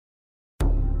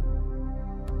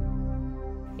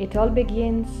It all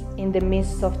begins in the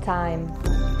midst of time.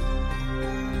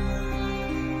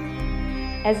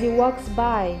 As he walks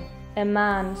by, a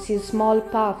man sees small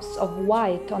puffs of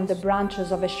white on the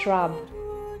branches of a shrub.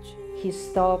 He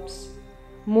stops,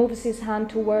 moves his hand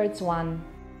towards one.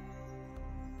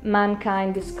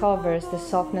 Mankind discovers the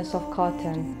softness of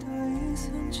cotton.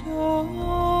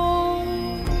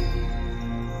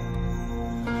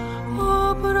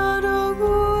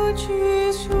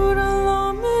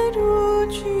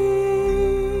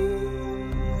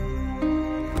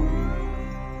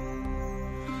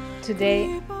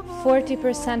 Today,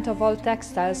 40% of all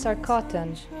textiles are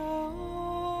cotton.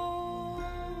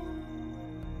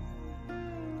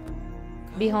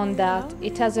 Beyond that,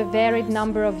 it has a varied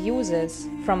number of uses,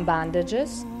 from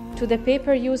bandages to the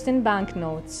paper used in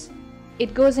banknotes.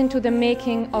 It goes into the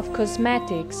making of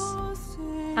cosmetics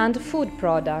and food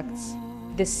products.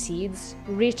 The seeds,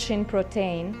 rich in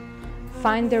protein,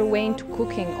 find their way into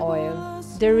cooking oil.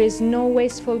 There is no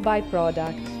wasteful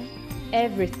byproduct.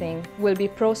 Everything will be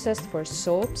processed for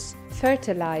soaps,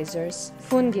 fertilizers,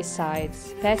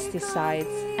 fungicides,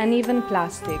 pesticides, and even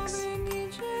plastics.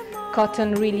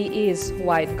 Cotton really is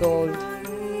white gold.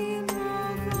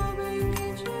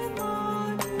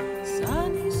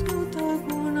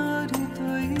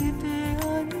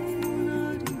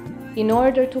 In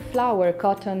order to flower,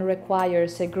 cotton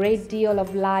requires a great deal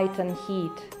of light and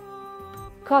heat.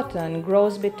 Cotton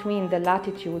grows between the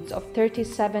latitudes of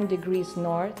 37 degrees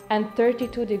north and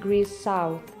 32 degrees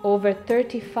south, over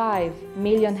 35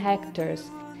 million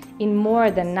hectares in more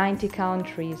than 90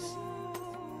 countries.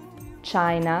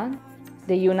 China,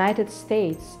 the United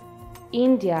States,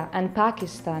 India and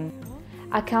Pakistan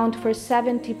account for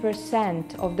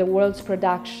 70% of the world's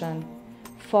production,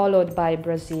 followed by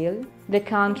Brazil, the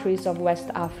countries of West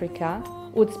Africa,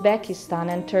 Uzbekistan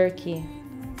and Turkey.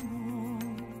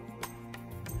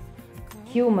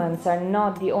 Humans are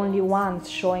not the only ones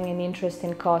showing an interest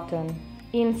in cotton.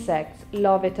 Insects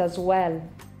love it as well.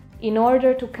 In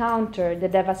order to counter the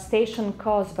devastation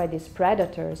caused by these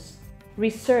predators,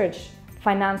 research,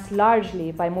 financed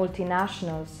largely by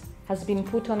multinationals, has been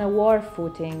put on a war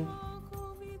footing.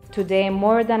 Today,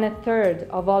 more than a third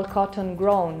of all cotton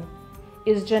grown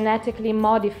is genetically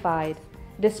modified,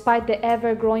 despite the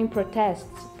ever-growing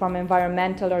protests from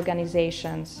environmental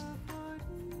organizations.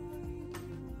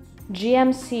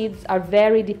 GM seeds are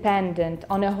very dependent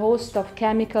on a host of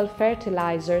chemical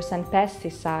fertilizers and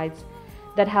pesticides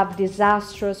that have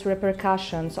disastrous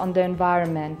repercussions on the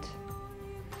environment.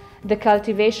 The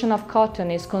cultivation of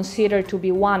cotton is considered to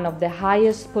be one of the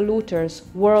highest polluters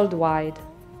worldwide.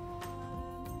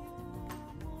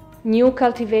 New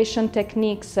cultivation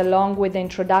techniques, along with the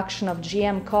introduction of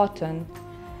GM cotton,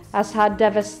 has had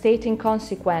devastating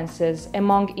consequences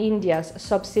among India's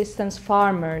subsistence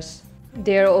farmers.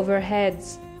 Their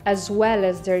overheads, as well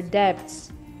as their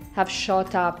debts, have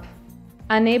shot up.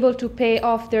 Unable to pay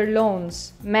off their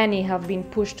loans, many have been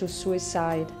pushed to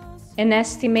suicide. An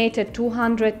estimated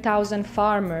 200,000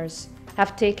 farmers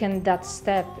have taken that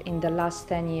step in the last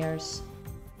 10 years.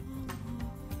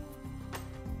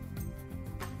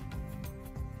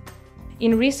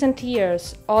 In recent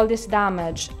years, all this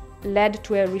damage led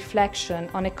to a reflection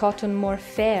on a cotton more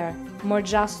fair, more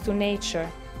just to nature,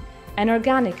 an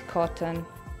organic cotton,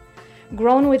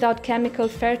 grown without chemical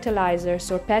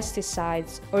fertilizers or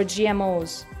pesticides or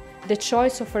GMOs. The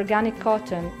choice of organic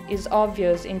cotton is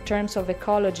obvious in terms of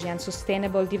ecology and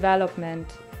sustainable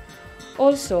development.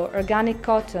 Also, organic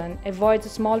cotton avoids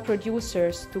small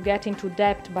producers to get into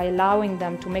debt by allowing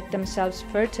them to make themselves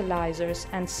fertilizers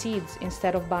and seeds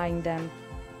instead of buying them.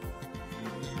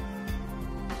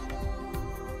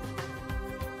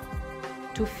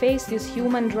 To face these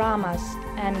human dramas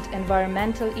and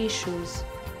environmental issues,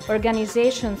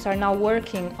 organizations are now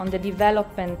working on the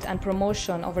development and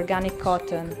promotion of organic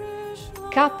cotton.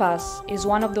 Kapas is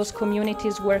one of those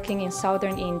communities working in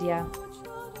southern India.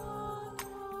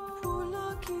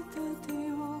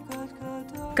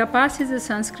 Kapas is a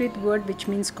Sanskrit word which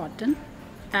means cotton,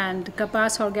 and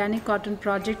Kapas Organic Cotton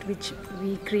Project, which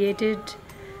we created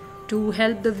to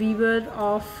help the weaver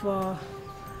of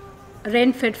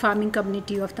rain-fed farming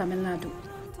community of Tamil Nadu.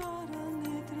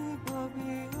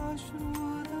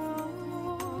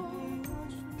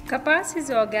 Kapas is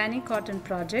an organic cotton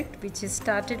project which is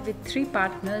started with 3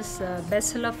 partners,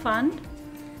 Bestseller Fund,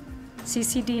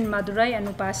 CCD in Madurai and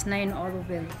Upasana in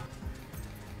Auroville.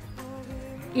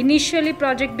 Initially,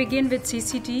 project began with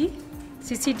CCD.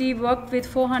 CCD worked with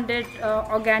 400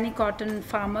 organic cotton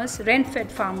farmers,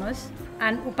 rain-fed farmers,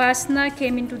 and Upasana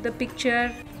came into the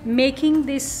picture, making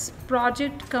this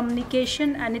project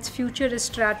communication and its future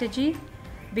strategy.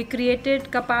 We created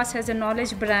Kapas as a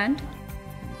knowledge brand.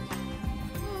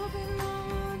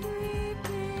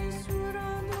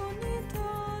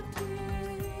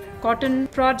 Cotton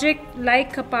Project,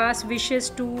 like Kapas, wishes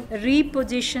to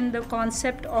reposition the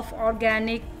concept of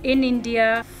organic in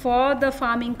India for the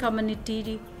farming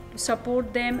community, to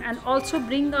support them and also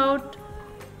bring out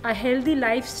a healthy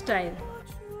lifestyle.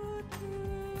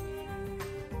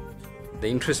 The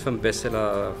interest from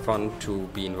Bestseller Fund to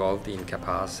be involved in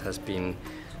Kapas has been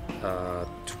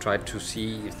to try to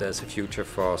see if there's a future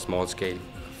for small-scale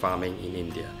farming in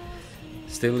India.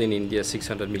 Still in India,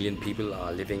 600 million people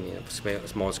are living in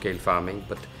small-scale farming,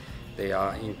 but they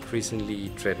are increasingly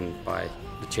threatened by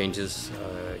the changes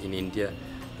in India.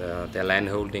 Their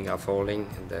landholding are falling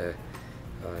and the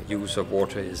use of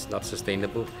water is not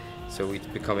sustainable, so it's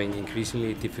becoming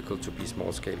increasingly difficult to be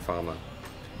small-scale farmer.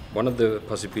 One of the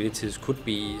possibilities could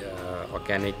be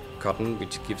organic cotton,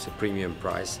 which gives a premium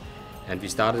price, and we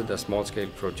started a small-scale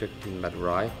project in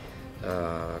Madurai,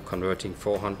 converting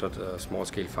 400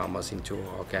 small-scale farmers into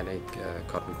organic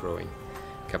cotton growing.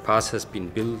 Kapas has been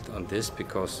built on this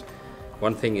because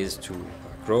one thing is to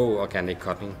grow organic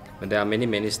cotton, but there are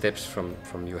many steps from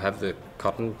you have the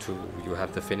cotton to you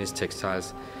have the finished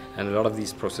textiles, and a lot of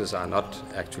these processes are not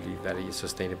actually very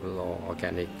sustainable or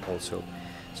organic also.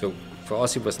 So for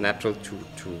us it was natural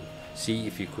to see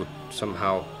if we could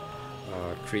somehow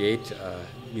create a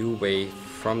new way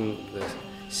from the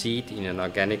seed in an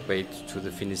organic way to the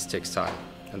finished textile,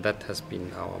 and that has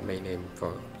been our main aim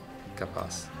for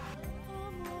Kapas.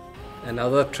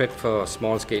 Another threat for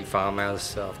small-scale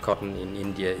farmers of cotton in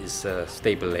India is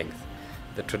staple length.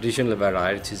 The traditional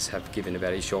varieties have given a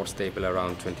very short staple,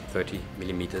 around 20-30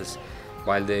 millimeters,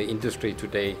 while the industry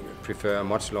today prefer a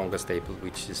much longer staple,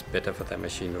 which is better for their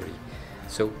machinery.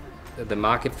 So the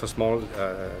market for small,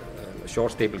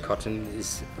 short staple cotton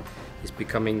is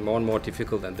becoming more and more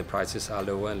difficult, and the prices are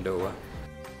lower and lower.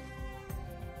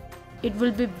 It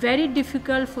will be very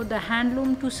difficult for the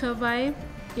handloom to survive.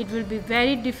 It will be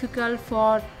very difficult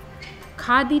for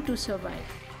khadi to survive.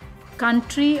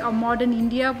 Country of modern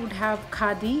India would have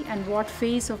khadi, and what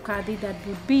phase of khadi that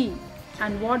would be,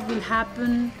 and what will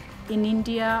happen in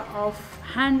India of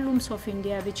handlooms of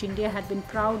India, which India had been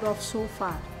proud of so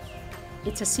far.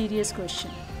 It's a serious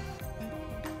question.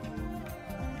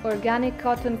 Organic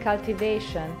cotton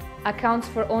cultivation accounts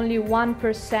for only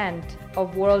 1%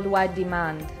 of worldwide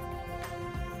demand.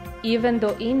 Even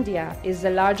though India is the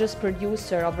largest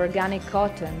producer of organic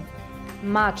cotton,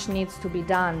 much needs to be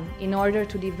done in order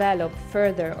to develop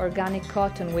further organic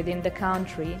cotton within the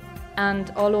country and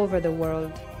all over the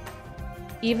world.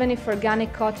 Even if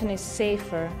organic cotton is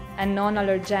safer and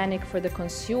non-allergenic for the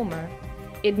consumer,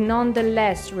 it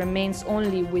nonetheless remains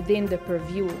only within the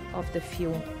purview of the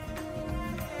few.